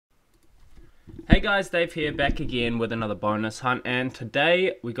Hey guys, Dave here, back again with another bonus hunt, and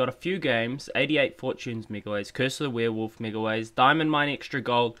today we got a few games: 88 Fortunes Megaways, Curse of the Werewolf Megaways, Diamond Mine Extra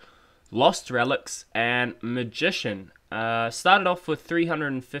Gold, Lost Relics, and Magician. Started off with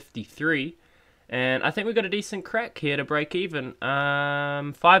 353, and I think we got a decent crack here to break even.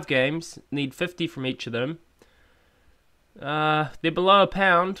 5 games, need 50 from each of them. They're below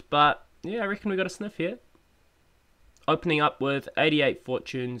 £1, but yeah, I reckon we got a sniff here. Opening up with 88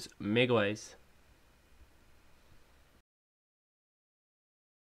 Fortunes Megaways.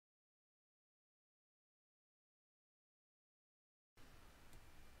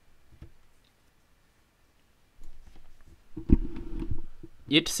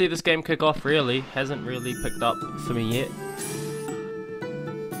 Yet to see this game kick off, really. Hasn't really picked up for me yet.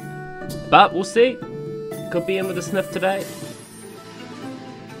 But we'll see. Could be in with a sniff today.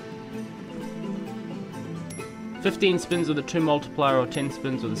 15 spins with a 2 multiplier or 10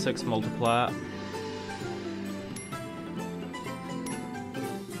 spins with a 6 multiplier.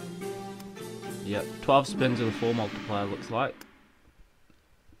 Yep, 12 spins with a 4 multiplier looks like.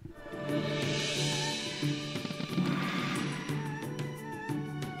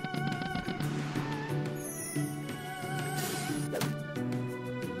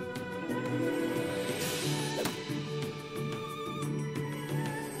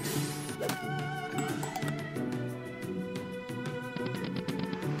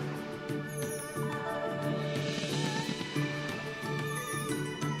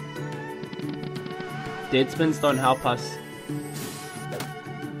 Dead spins don't help us.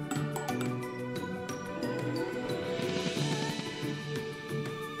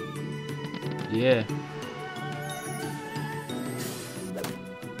 Yeah.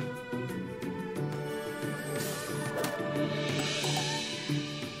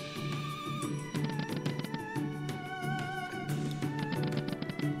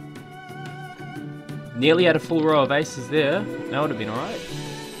 Nearly had a full row of aces there. That would have been alright.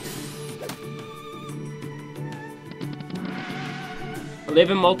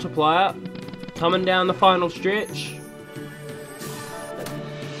 $11 multiplier, coming down the final stretch.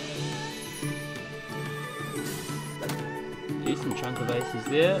 Decent chunk of aces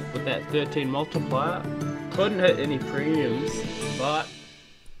there with that 13 multiplier. Couldn't hit any premiums, but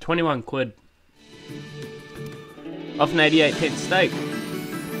 21 quid. Off an 88p stake.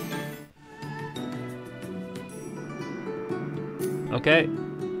 Okay.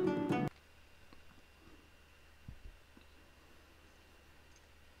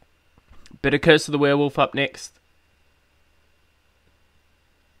 Bit of Curse of the Werewolf up next.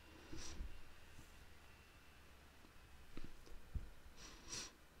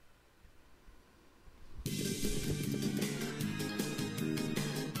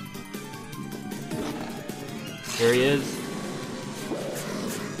 There he is.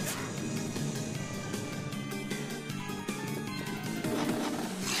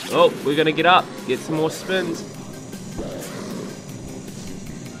 Oh, we're gonna get up, get some more spins.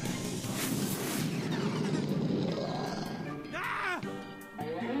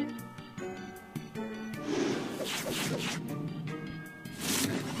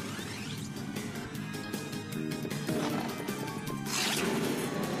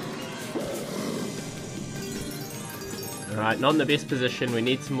 Alright, not in the best position. We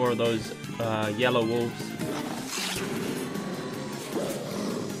need some more of those yellow wolves.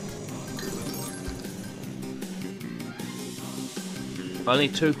 Only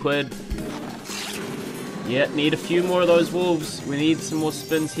 2 quid. Yeah, need a few more of those wolves. We need some more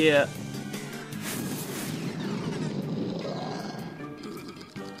spins here.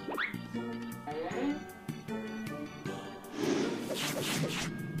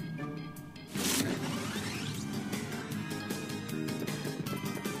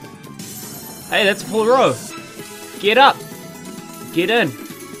 Hey, that's a full row. Get up. Get in.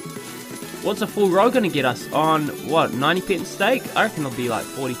 What's a full row gonna get us on, what, 90p stake? I reckon it'll be like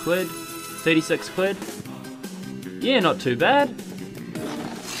 40 quid, 36 quid. Yeah, not too bad.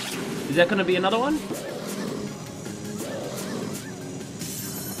 Is that gonna be another one?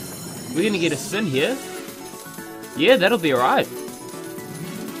 We're gonna get a spin here. Yeah, that'll be alright.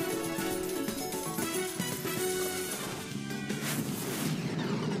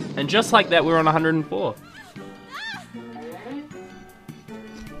 And just like that, we're on 104.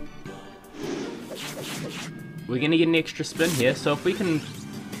 We're gonna get an extra spin here, so if we can...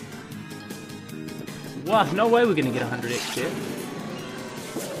 Wow, no way we're gonna get 100x here.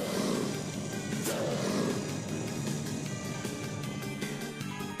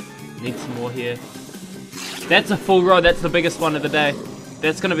 Need some more here. That's a full row, that's the biggest one of the day.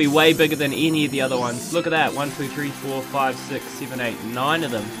 That's going to be way bigger than any of the other ones. Look at that. 1, 2, 3, 4, 5, 6, 7, 8, 9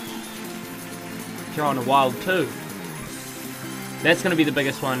 of them. Throw on a wild too. That's going to be the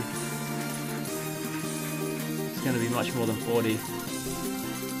biggest one. It's going to be much more than 40.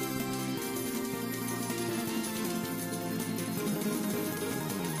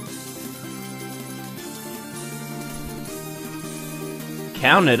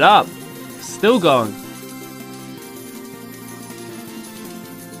 Count it up. Still going.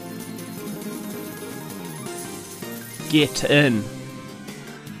 Get in.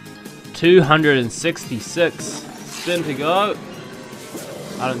 266. Spin to go.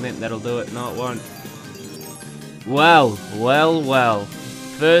 I don't think that'll do it. No, it won't. Well.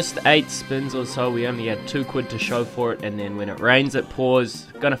 First 8 spins or so, we only had 2 quid to show for it, and then when it rains, it pours.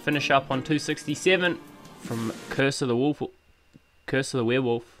 Gonna finish up on 267 from Curse of the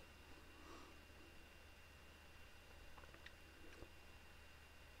Werewolf.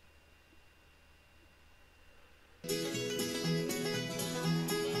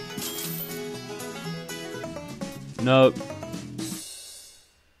 Nope.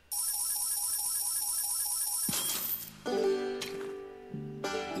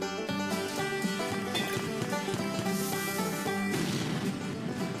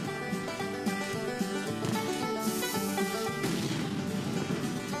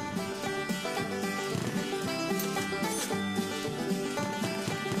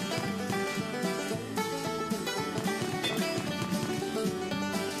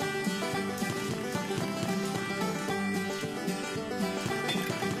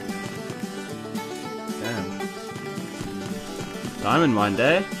 Diamond mine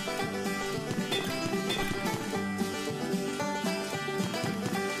day.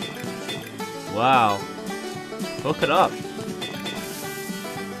 Wow. Hook it up.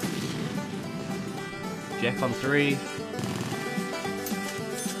 Jack on 3.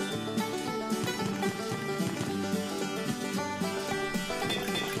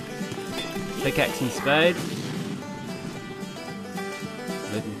 Pickaxe and spade.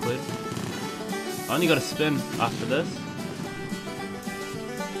 11 quid. I only got a spin after this.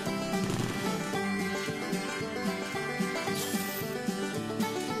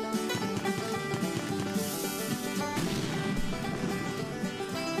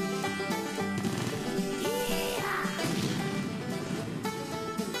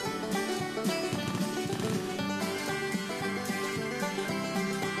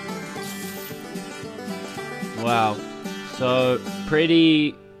 Wow, so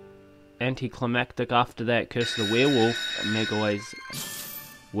pretty anticlimactic after that Curse of the Werewolf Megaways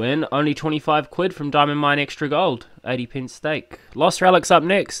win. Only 25 quid from Diamond Mine Extra Gold, 80p stake. Lost Relics up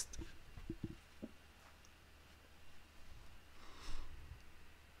next.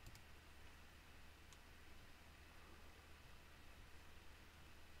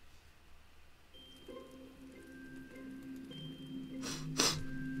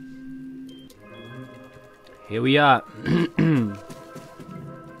 Here we are.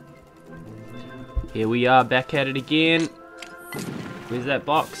 Here we are, back at it again. Where's that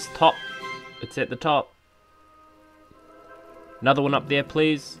box? Top. It's at the top. Another one up there,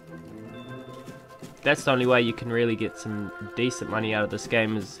 please. That's the only way you can really get some decent money out of this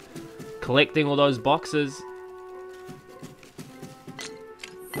game, is collecting all those boxes.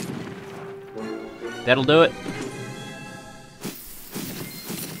 That'll do it.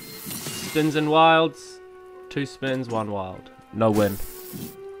 Spins and wilds. 2 spins, 1 wild. No win.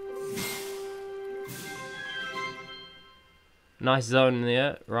 Nice zone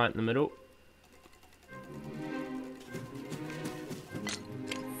there, right in the middle.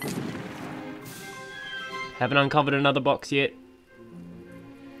 Haven't uncovered another box yet.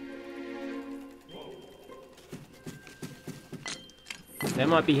 That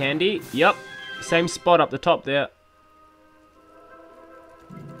might be handy. Yep, same spot up the top there.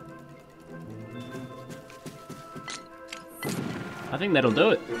 I think that'll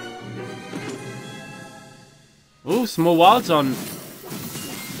do it. Ooh, some more wilds on.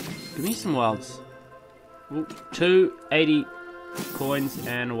 Give me some wilds. Ooh, 280 coins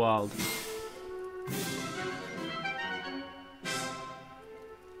and a wild.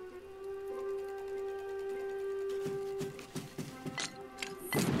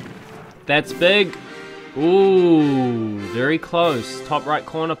 That's big. Ooh, very close. Top right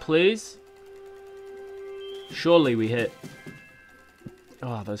corner, please. Surely we hit.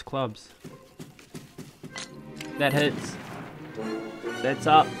 Oh, those clubs. That hits. That's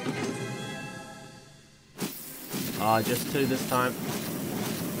up. Oh, just 2 this time.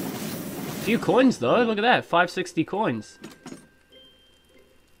 Few coins though, look at that. 560 coins.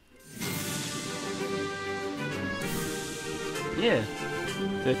 Yeah.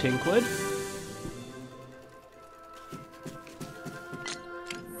 13 quid.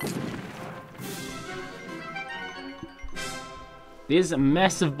 There's a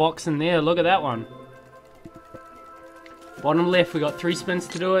massive box in there. Look at that one. Bottom left, we got 3 spins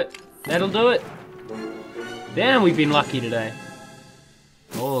to do it. That'll do it. Damn, we've been lucky today.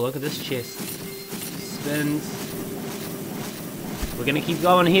 Oh, look at this chest. Spins. We're gonna keep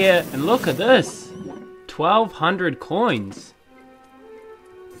going here. And look at this. 1,200 coins.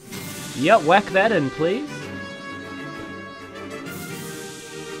 Yep, whack that in, please.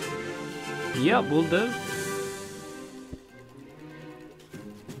 Yep, will do.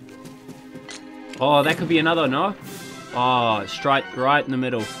 Oh, that could be another, no? Oh, strike right in the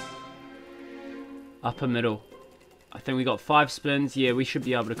middle. Upper middle. I think we got 5 spins. Yeah, we should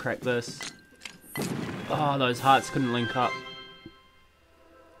be able to crack this. Oh, those hearts couldn't link up.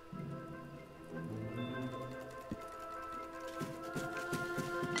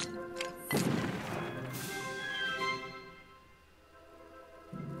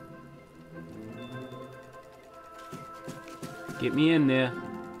 Get me in there.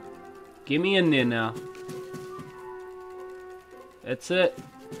 Get me in there now. That's it.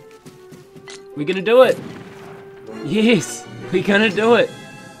 We're gonna do it. Yes, we're gonna do it.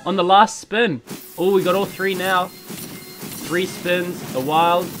 On the last spin. Oh, we got all 3 now. 3 spins, a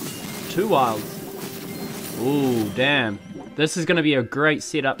wild, 2 wilds. Ooh, damn. This is gonna be a great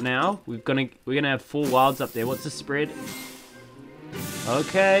setup now. We're gonna have 4 wilds up there. What's the spread?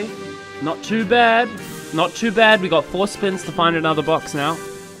 Okay. Not too bad. Not too bad. We got 4 spins to find another box now.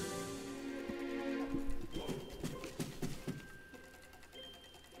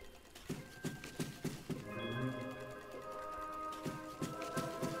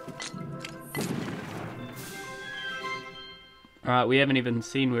 Alright, we haven't even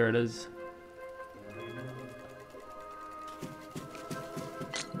seen where it is.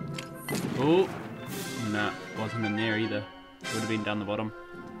 Oh, nah, wasn't in there either. Would have been down the bottom.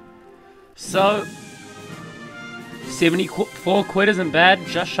 So, 74 quid isn't bad,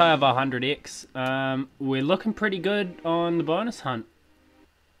 just shy of 100x. We're looking pretty good on the bonus hunt.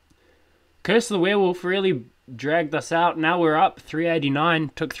 Curse of the Werewolf really dragged us out. Now we're up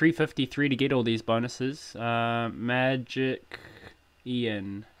 389. Took 353 to get all these bonuses. MagicIan.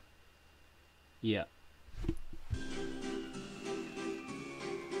 Yeah.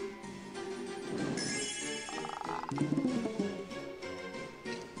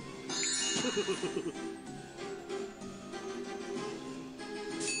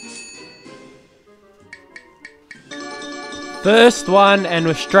 First one, and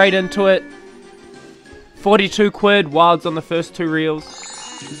we're straight into it. 42 quid, wilds on the first 2 reels.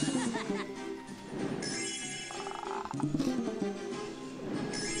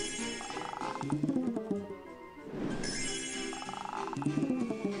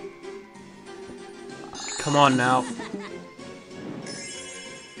 Come on now.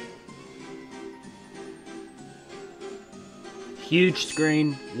 Huge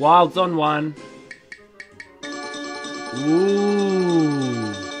screen, wilds on 1.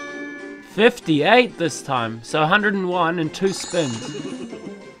 Ooh, 58 this time, so 101 and 2 spins.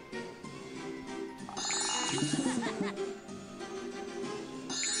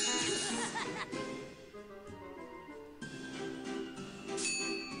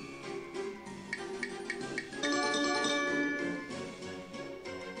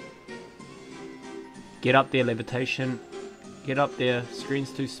 Get up there, levitation. Get up there,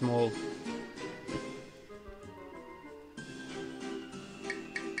 screen's too small.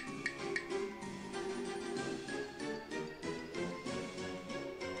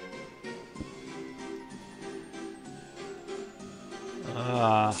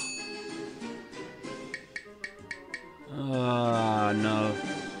 No.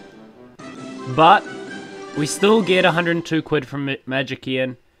 But we still get 102 quid from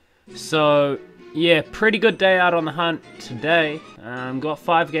MagicIan. So, yeah, pretty good day out on the hunt today. Got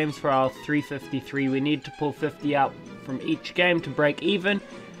 5 games for our 353. We need to pull 50 out from each game to break even.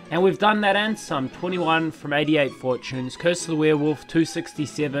 And we've done that and some. 21 from 88 fortunes. Curse of the Werewolf,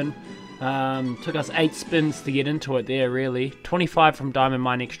 267. Took us 8 spins to get into it there, really. 25 from Diamond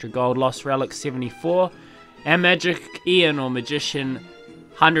Mine Extra Gold. Lost Relics, 74. And MagicIan or Magician,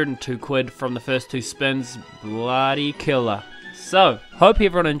 102 quid from the first 2 spins. Bloody killer. So, hope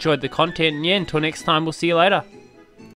everyone enjoyed the content. And yeah, until next time, we'll see you later.